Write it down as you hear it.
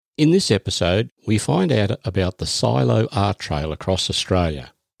In this episode, we find out about the Silo Art Trail across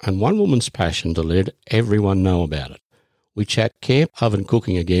Australia and one woman's passion to let everyone know about it. We chat camp oven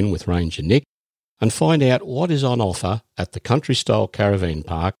cooking again with Ranger Nick and find out what is on offer at the Country Style Caravan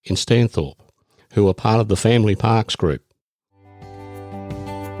Park in Stanthorpe, who are part of the Family Parks group.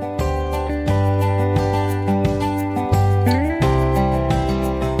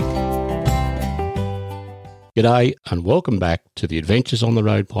 G'day and welcome back to the Adventures on the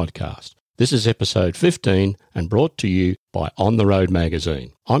Road podcast. This is episode 15 and brought to you by On the Road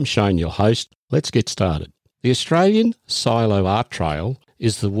magazine. I'm Shane, your host. Let's get started. The Australian Silo Art Trail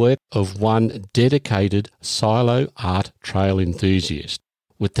is the work of one dedicated Silo Art Trail enthusiast,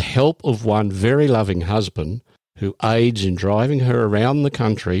 with the help of one very loving husband who aids in driving her around the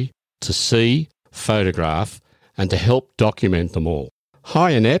country to see, photograph, and to help document them all.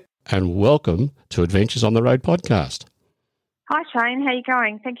 Hi, Annette, and welcome to Adventures on the Road podcast. Hi, Shane. How are you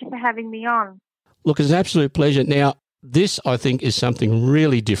going? Thank you for having me on. Look, it's an absolute pleasure. Now, this, I think, is something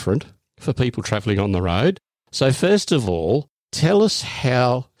really different for people travelling on the road. So first of all, tell us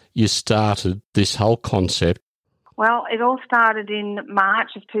how you started this whole concept. Well, it all started in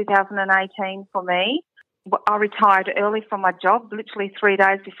March of 2018 for me. I retired early from my job, literally 3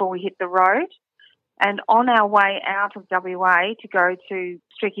 days before we hit the road. And on our way out of WA to go to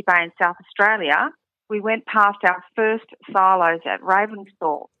Streaky Bay in South Australia, we went past our first silos at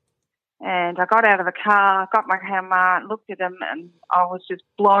Ravensthorpe. And I got out of the car, got my camera, looked at them, and I was just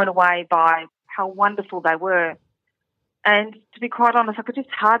blown away by how wonderful they were. And to be quite honest, I could just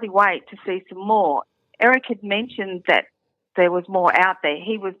hardly wait to see some more. Eric had mentioned that there was more out there.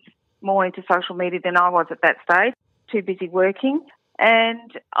 He was more into social media than I was at that stage, too busy working.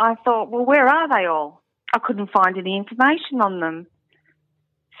 And I thought, well, where are they all? I couldn't find any information on them.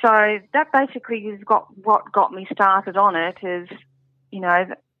 So that basically is what got me started on it is,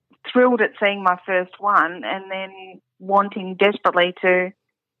 thrilled at seeing my first one and then wanting desperately to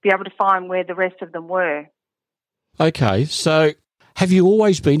be able to find where the rest of them were. Okay, so have you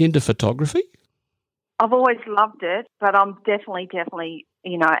always been into photography? I've always loved it, but I'm definitely,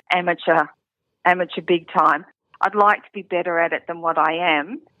 amateur big time. I'd like to be better at it than what I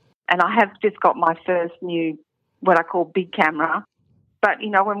am. And I have just got my first new, what I call big camera. But,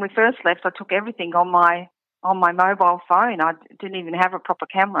 when we first left, I took everything on my mobile phone. I didn't even have a proper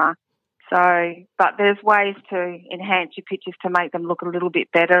camera. So, but there's ways to enhance your pictures to make them look a little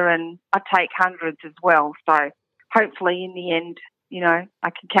bit better. And I take hundreds as well. So hopefully in the end, I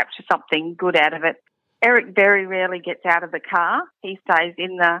can capture something good out of it. Eric very rarely gets out of the car. He stays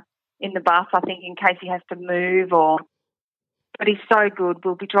in the bus, I think, in case he has to move but he's so good.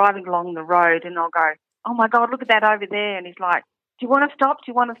 We'll be driving along the road and I'll go, oh my God, look at that over there. And he's like, do you want to stop?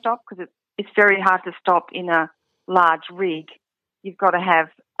 Do you want to stop? Because it's very hard to stop in a large rig. You've got to have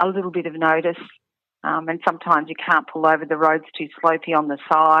a little bit of notice. And sometimes you can't pull over. The road's too slopey on the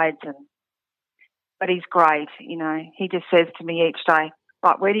sides. But he's great. He just says to me each day,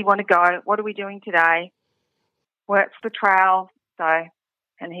 right, where do you want to go? What are we doing today? What's the trail?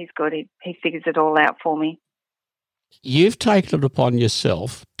 And he's good. He figures it all out for me. You've taken it upon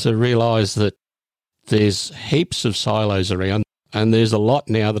yourself to realise that there's heaps of silos around and there's a lot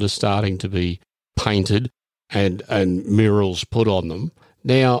now that are starting to be painted and murals put on them.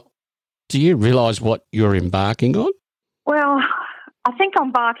 Now, do you realise what you're embarking on? Well, I think I'm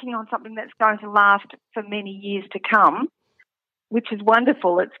embarking on something that's going to last for many years to come, which is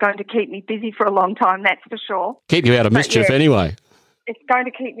wonderful. It's going to keep me busy for a long time, that's for sure. Keep you out of mischief anyway. It's going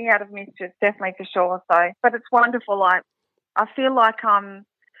to keep me out of mischief, definitely for sure. But it's wonderful. I feel like I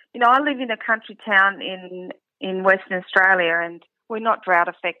live in a country town in Western Australia and we're not drought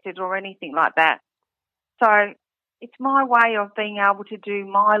affected or anything like that. So it's my way of being able to do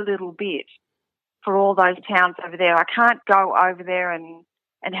my little bit for all those towns over there. I can't go over there and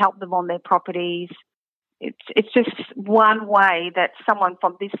help them on their properties. It's just one way that someone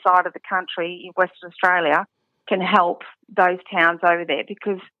from this side of the country in Western Australia can help those towns over there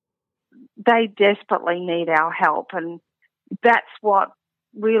because they desperately need our help. And that's what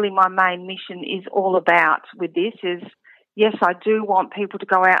really my main mission is all about with this is, yes, I do want people to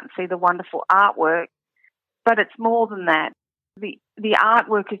go out and see the wonderful artwork, but it's more than that. The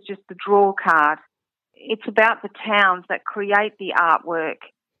artwork is just the draw card. It's about the towns that create the artwork,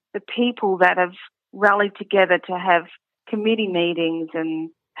 the people that have rallied together to have committee meetings and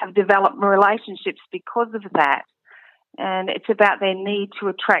have developed relationships because of that. And it's about their need to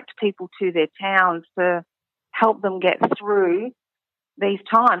attract people to their towns to help them get through these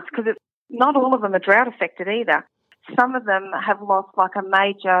times because not all of them are drought affected either. Some of them have lost like a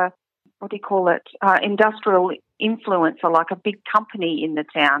major, industrial influencer, like a big company in the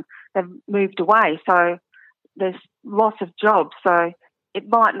town. They've moved away, so there's loss of jobs. So it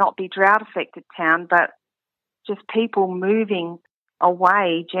might not be drought-affected town, but just people moving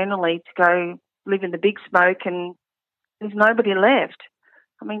away generally to go live in the big smoke, and there's nobody left.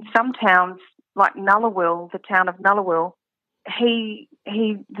 I mean, some towns like Nullawil, the town of Nullawil,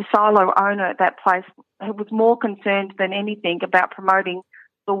 the silo owner at that place, he was more concerned than anything about promoting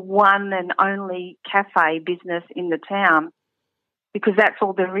the one and only cafe business in the town, because that's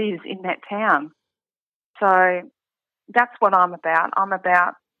all there is in that town. So that's what I'm about. I'm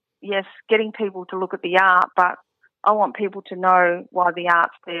about, yes, getting people to look at the art, but I want people to know why the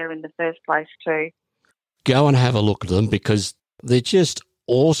art's there in the first place too. Go and have a look at them because they're just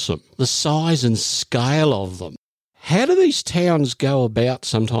awesome, the size and scale of them. How do these towns go about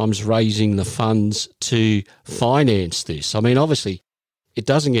sometimes raising the funds to finance this? I mean, obviously, it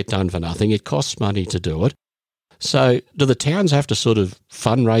doesn't get done for nothing. It costs money to do it. So do the towns have to sort of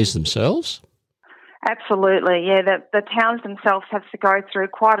fundraise themselves? Absolutely, yeah. The towns themselves have to go through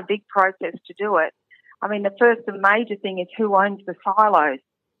quite a big process to do it. I mean, the first and major thing is who owns the silos.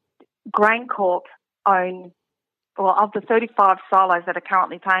 GrainCorp own, well, of the 35 silos that are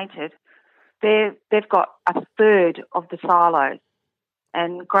currently painted, they've got a third of the silos.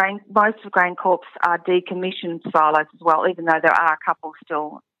 And most of GrainCorp's are decommissioned silos as well, even though there are a couple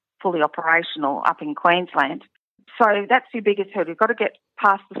still fully operational up in Queensland. So that's your biggest hurdle. You've got to get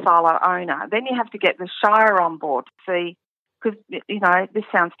past the silo owner. Then you have to get the shire on board to see, because, you know, this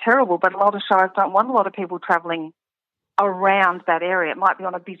sounds terrible, but a lot of shires don't want a lot of people travelling around that area. It might be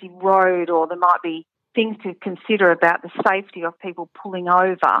on a busy road, or there might be things to consider about the safety of people pulling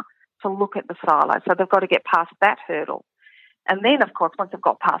over to look at the silo. So they've got to get past that hurdle. And then, of course, once they've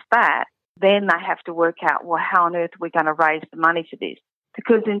got past that, then they have to work out, well, how on earth are we going to raise the money for this?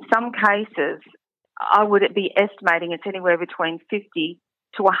 Because in some cases, I would be estimating it's anywhere between $50,000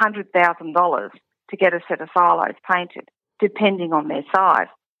 to $100,000 to get a set of silos painted, depending on their size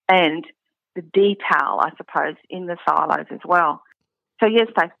and the detail, I suppose, in the silos as well. So, yes,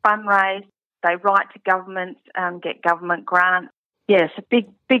 they fundraise, they write to government, get government grants. Yes, a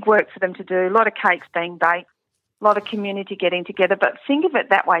big work for them to do, a lot of cakes being baked, a lot of community getting together. But think of it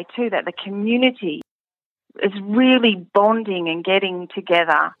that way too, that the community is really bonding and getting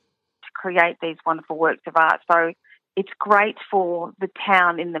together to create these wonderful works of art. So it's great for the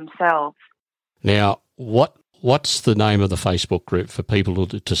town in themselves. Now, what's the name of the Facebook group for people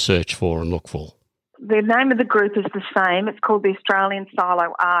to search for and look for? The name of the group is the same. It's called the Australian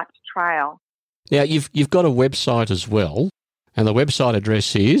Silo Art Trail. Now, you've got a website as well, and the website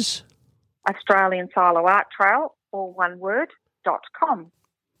address is? Australian Silo Art Trail, all one word, .com.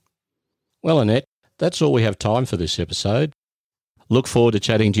 Well, Annette, that's all we have time for this episode. Look forward to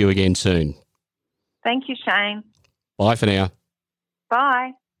chatting to you again soon. Thank you, Shane. Bye for now.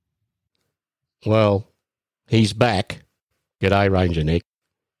 Bye. Well, he's back. G'day, Ranger Nick.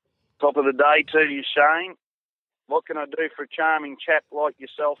 Top of the day to you, Shane. What can I do for a charming chap like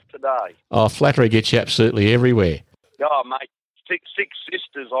yourself today? Oh, flattery gets you absolutely everywhere. Oh, mate, six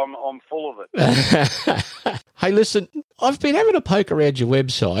sisters, I'm full of it. Hey, listen, I've been having a poke around your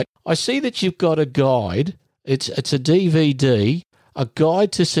website. I see that you've got a guide. It's a DVD, a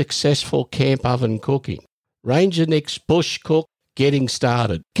guide to successful camp oven cooking. Ranger Nick's Bush Cook Getting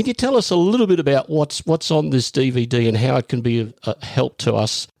Started. Can you tell us a little bit about what's on this DVD and how it can be a help to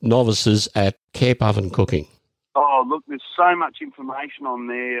us novices at camp oven cooking? Oh, look, there's so much information on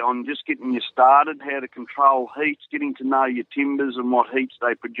there on just getting you started, how to control heats, getting to know your timbers and what heats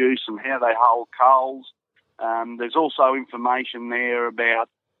they produce and how they hold coals. There's also information there about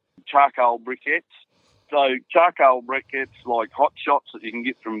charcoal briquettes. So charcoal briquettes, like hot shots that you can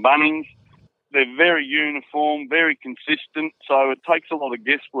get from Bunnings, they're very uniform, very consistent, so it takes a lot of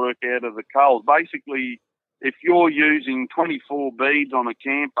guesswork out of the coals. Basically, if you're using 24 beads on a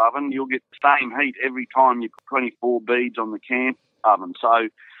camp oven, you'll get the same heat every time you put 24 beads on the camp oven. So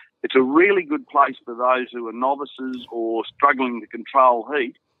it's a really good place for those who are novices or struggling to control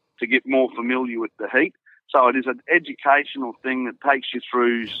heat to get more familiar with the heat. So it is an educational thing that takes you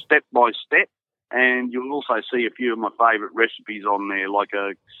through step by step, and you'll also see a few of my favourite recipes on there, like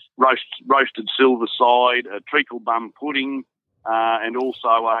a roasted silver side, a treacle bum pudding, and also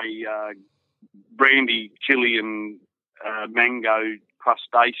a brandy chili and mango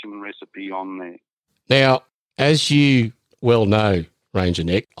crustacean recipe on there. Now, as you well know, Ranger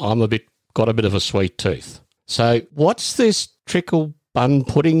Nick, got a bit of a sweet tooth. So what's this treacle bun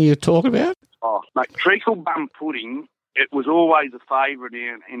pudding you're talking about? Oh, mate, treacle bum pudding, it was always a favourite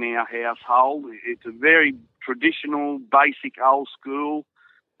in our household. It's a very traditional, basic, old school.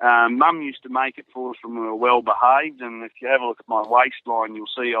 Mum used to make it for us when we were well behaved, and if you have a look at my waistline, you'll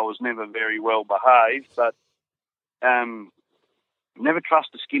see I was never very well behaved. But never trust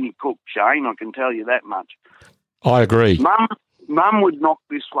a skinny cook, Shane. I can tell you that much. I agree. Mum would knock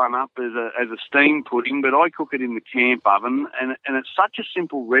this one up as a steam pudding, but I cook it in the camp oven, and it's such a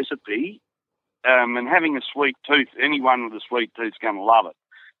simple recipe. And having a sweet tooth, anyone with a sweet tooth's going to love it.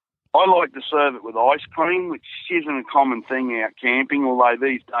 I like to serve it with ice cream, which isn't a common thing out camping, although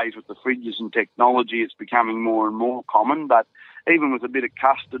these days with the fridges and technology it's becoming more and more common. But even with a bit of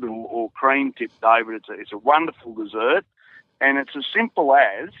custard or cream tipped over it, it's a wonderful dessert. And it's as simple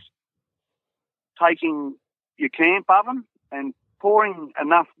as taking your camp oven and pouring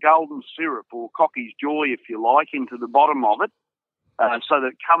enough golden syrup, or Cocky's Joy if you like, into the bottom of it so that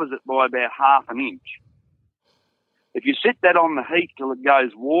it covers it by about half an inch. If you set that on the heat till it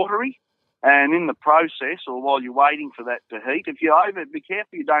goes watery, and in the process or while you're waiting for that to heat, be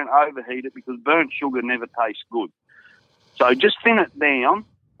careful you don't overheat it, because burnt sugar never tastes good. So just thin it down,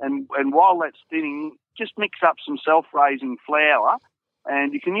 and while that's thinning, just mix up some self-raising flour,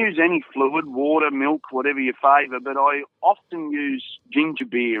 and you can use any fluid, water, milk, whatever you favour, but I often use ginger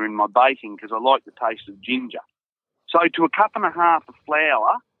beer in my baking because I like the taste of ginger. So to a cup and a half of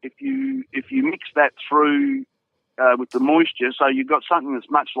flour, if you mix that through with the moisture, so you've got something that's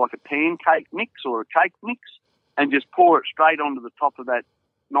much like a pancake mix or a cake mix, and just pour it straight onto the top of that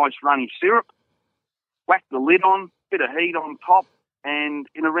nice runny syrup, whack the lid on, bit of heat on top, and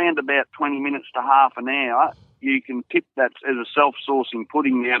in around about 20 minutes to half an hour, you can tip that as a self-saucing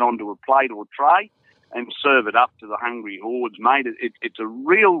pudding out onto a plate or tray and serve it up to the hungry hordes, mate. It's a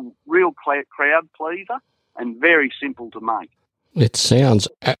real crowd pleaser and very simple to make. It sounds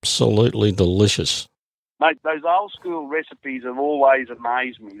absolutely delicious. Mate, those old school recipes have always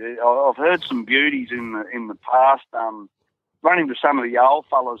amazed me. I've heard some beauties in the past. Run into some of the old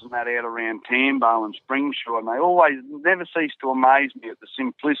fellas and that out around Tambo and Springshaw, and they always never cease to amaze me at the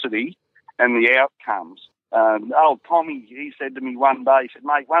simplicity and the outcomes. Old Tommy, he said to me one day, he said,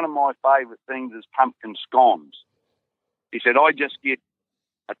 mate, one of my favourite things is pumpkin scones. He said, I just get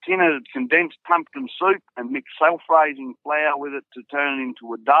a tin of condensed pumpkin soup and mix self-raising flour with it to turn it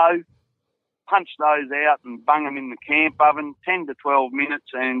into a dough, punch those out and bung them in the camp oven, 10 to 12 minutes,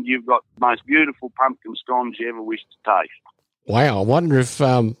 and you've got the most beautiful pumpkin scones you ever wish to taste. Wow, I wonder if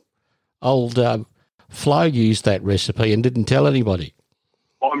old Flo used that recipe and didn't tell anybody.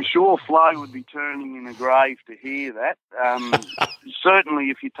 I'm sure Flo would be turning in a grave to hear that. Certainly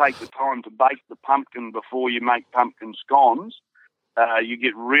if you take the time to bake the pumpkin before you make pumpkin scones, you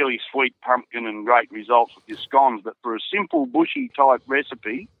get really sweet pumpkin and great results with your scones. But for a simple bushy type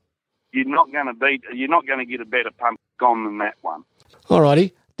recipe, you're not going to get a better pumpkin scone than that one. All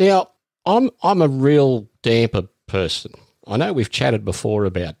righty. Now, I'm a real damper person. I know we've chatted before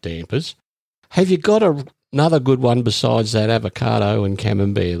about dampers. Have you got another good one besides that avocado and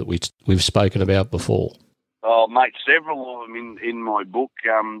camembert that we've spoken about before? Oh, mate, several of them in my book.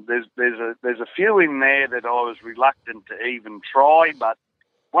 There's a few in there that I was reluctant to even try, but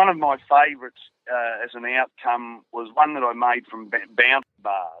one of my favourites as an outcome was one that I made from Bounty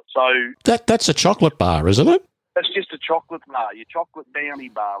Bar. So that's a chocolate bar, isn't it? That's just a chocolate bar, your chocolate Bounty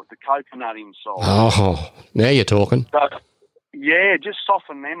Bar with the coconut inside. Oh, now you're talking. So, yeah, just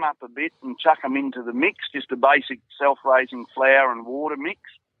soften them up a bit and chuck them into the mix, just a basic self-raising flour and water mix,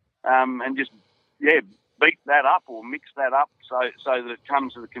 and just, beat that up or mix that up so that it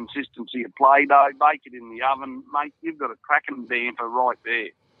comes to the consistency of Play-Doh. Bake it in the oven. Mate, you've got a cracking damper right there.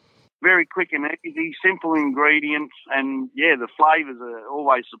 Very quick and easy, simple ingredients, and, the flavours are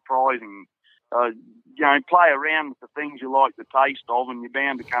always surprising. Play around with the things you like the taste of, and you're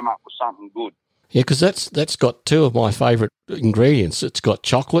bound to come up with something good. Yeah, because that's got two of my favourite ingredients. It's got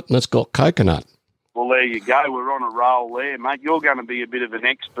chocolate and it's got coconut. Well, there you go. We're on a roll there, mate. You're going to be a bit of an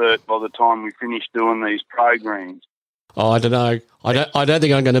expert by the time we finish doing these programs. Oh, I don't know. I don't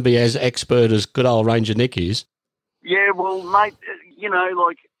think I'm going to be as expert as good old Ranger Nick is. Yeah, well, mate,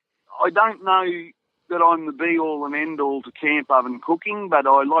 I don't know that I'm the be-all and end-all to camp oven cooking, but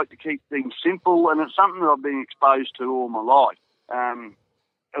I like to keep things simple, and it's something that I've been exposed to all my life.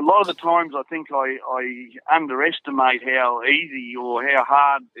 A lot of the times I think I underestimate how easy or how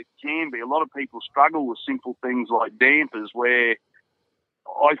hard it can be. A lot of people struggle with simple things like dampers, where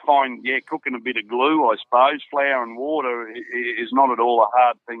I find, cooking a bit of glue, I suppose, flour and water is not at all a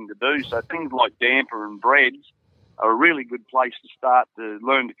hard thing to do. So things like damper and breads are a really good place to start to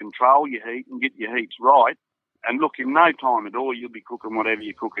learn to control your heat and get your heats right. And look, in no time at all, you'll be cooking whatever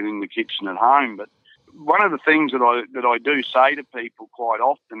you're cooking in the kitchen at home. But one of the things that I do say to people quite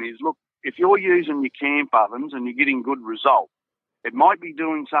often is, look, if you're using your camp ovens and you're getting good results, It might be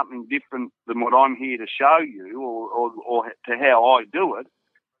doing something different than what I'm here to show you or to how I do it.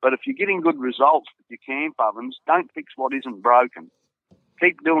 But if you're getting good results with your camp ovens, don't fix what isn't broken.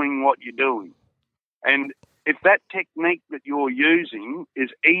 Keep doing what you're doing. And if that technique that you're using is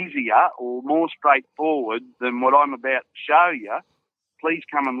easier or more straightforward than what I'm about to show you, please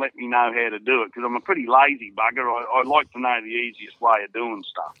come and let me know how to do it, because I'm a pretty lazy bugger. I like to know the easiest way of doing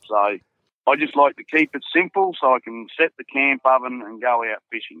stuff. So I just like to keep it simple so I can set the camp oven and go out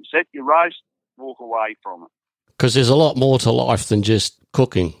fishing. Set your roast, walk away from it. Because there's a lot more to life than just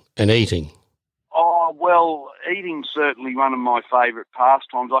cooking and eating. Oh, well, eating's certainly one of my favourite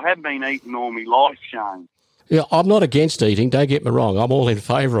pastimes. I have been eating all my life, Shane. Yeah, I'm not against eating, don't get me wrong. I'm all in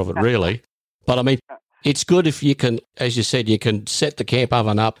favour of it, really. But, I mean, it's good if you can, as you said, you can set the camp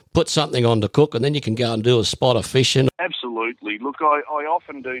oven up, put something on to cook, and then you can go and do a spot of fishing. Absolutely. Look, I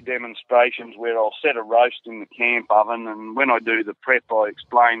often do demonstrations where I'll set a roast in the camp oven, and when I do the prep, I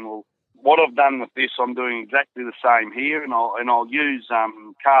explain, well, what I've done with this, I'm doing exactly the same here, and I'll use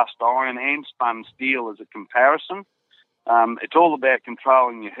cast iron and spun steel as a comparison. It's all about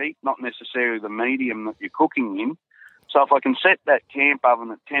controlling your heat, not necessarily the medium that you're cooking in. So if I can set that camp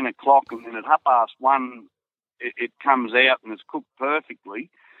oven at 10 o'clock and then at 1:30 it comes out and it's cooked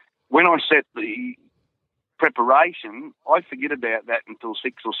perfectly, when I set the preparation, I forget about that until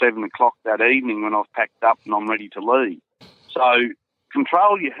 6 or 7 o'clock that evening when I've packed up and I'm ready to leave. So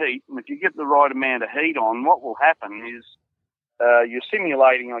control your heat, and if you get the right amount of heat on, what will happen is you're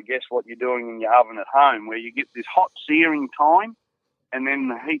simulating, I guess, what you're doing in your oven at home, where you get this hot searing time and then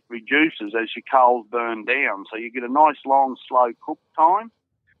the heat reduces as your coals burn down. So you get a nice, long, slow cook time.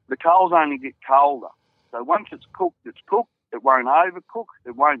 The coals only get colder. So once it's cooked, it's cooked. It won't overcook.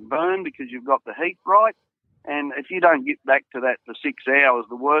 It won't burn because you've got the heat right. And if you don't get back to that for 6 hours,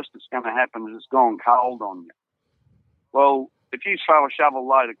 the worst that's going to happen is it's gone cold on you. Well, if you throw a shovel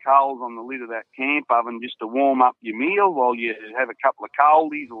load of coals on the lid of that camp oven just to warm up your meal while you have a couple of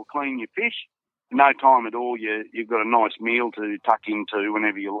coldies or clean your fish, no time at all, you've got a nice meal to tuck into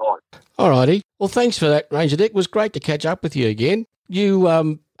whenever you like. All righty. Well, thanks for that, Ranger Dick. It was great to catch up with you again. You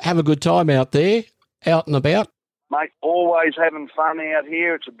have a good time out there, out and about? Mate, always having fun out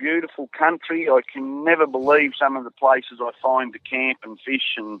here. It's a beautiful country. I can never believe some of the places I find to camp and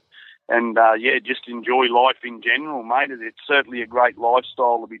fish and just enjoy life in general, mate. It's certainly a great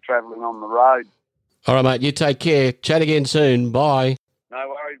lifestyle to be travelling on the road. All right, mate, you take care. Chat again soon. Bye. No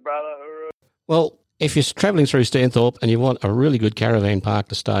worries, brother. Well, if you're travelling through Stanthorpe and you want a really good caravan park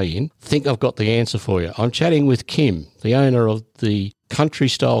to stay in, think I've got the answer for you. I'm chatting with Kim, the owner of the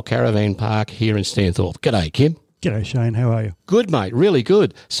country-style caravan park here in Stanthorpe. G'day, Kim. G'day, Shane. How are you? Good, mate. Really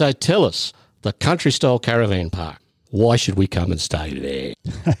good. So tell us, the country-style caravan park, why should we come and stay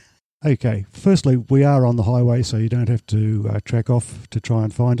there? Okay. Firstly, we are on the highway, so you don't have to track off to try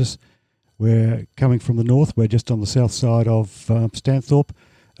and find us. We're coming from the north. We're just on the south side of Stanthorpe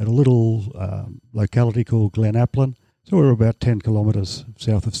at a little locality called Glen Applin. So we're about 10 kilometres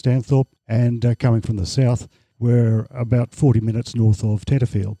south of Stanthorpe. And coming from the south, we're about 40 minutes north of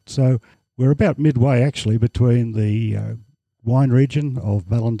Tenterfield. So we're about midway, actually, between the wine region of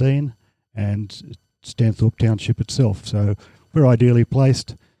Ballindine and Stanthorpe Township itself. So we're ideally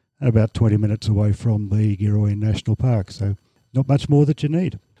placed about 20 minutes away from the Giraween National Park. So not much more that you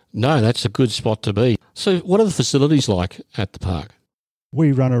need. No, that's a good spot to be. So what are the facilities like at the park?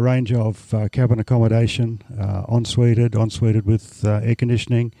 We run a range of cabin accommodation, ensuited with air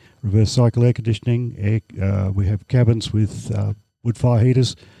conditioning, reverse cycle air conditioning. We have cabins with wood fire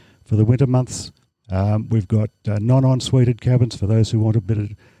heaters for the winter months. We've got non-ensuited cabins for those who want a bit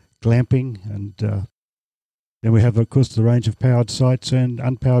of glamping. And then we have, of course, the range of powered sites and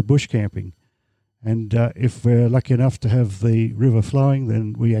unpowered bush camping. And if we're lucky enough to have the river flowing,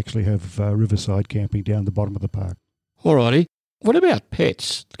 then we actually have riverside camping down the bottom of the park. All righty. What about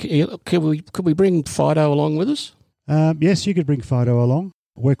pets? Could we bring Fido along with us? Yes, you could bring Fido along.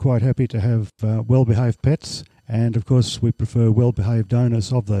 We're quite happy to have well-behaved pets. And, of course, we prefer well-behaved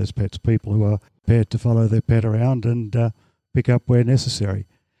owners of those pets, people who are prepared to follow their pet around and pick up where necessary.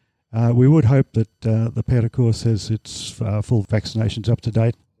 We would hope that the pet, of course, has its full vaccinations up to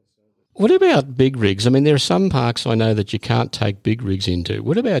date. What about big rigs? I mean, there are some parks I know that you can't take big rigs into.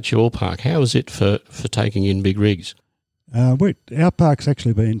 What about your park? How is it for taking in big rigs? Our park's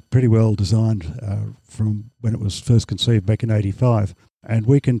actually been pretty well designed from when it was first conceived back in 1985, and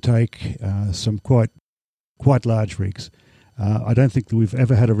we can take some quite large rigs. I don't think that we've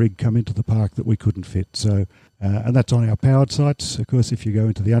ever had a rig come into the park that we couldn't fit. So, and that's on our powered sites. Of course, if you go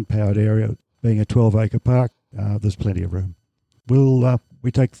into the unpowered area, being a 12-acre park, there's plenty of room.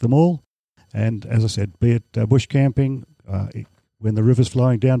 We take them all, and as I said, be it bush camping, when the river's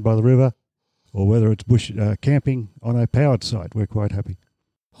flowing down by the river, or whether it's bush camping on a powered site. We're quite happy.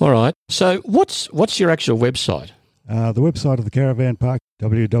 All right. So what's your actual website? The website of the caravan park,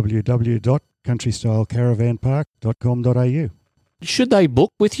 www.countrystylecaravanpark.com.au. Should they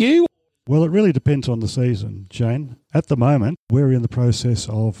book with you? Well, it really depends on the season, Shane. At the moment, we're in the process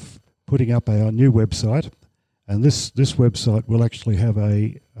of putting up our new website, and this website will actually have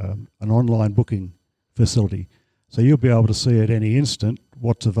an online booking facility. So you'll be able to see at any instant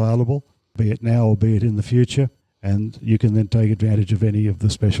what's available, be it now or be it in the future, and you can then take advantage of any of the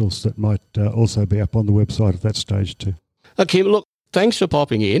specials that might also be up on the website at that stage too. Okay, look, thanks for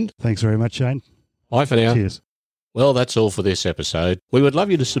popping in. Thanks very much, Shane. Bye for now. Cheers. Well, that's all for this episode. We would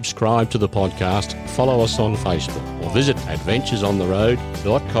love you to subscribe to the podcast, follow us on Facebook, or visit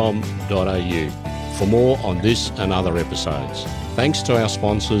adventuresontheroad.com.au for more on this and other episodes. Thanks to our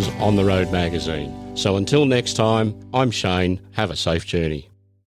sponsors, On the Road magazine. So until next time, I'm Shane. Have a safe journey.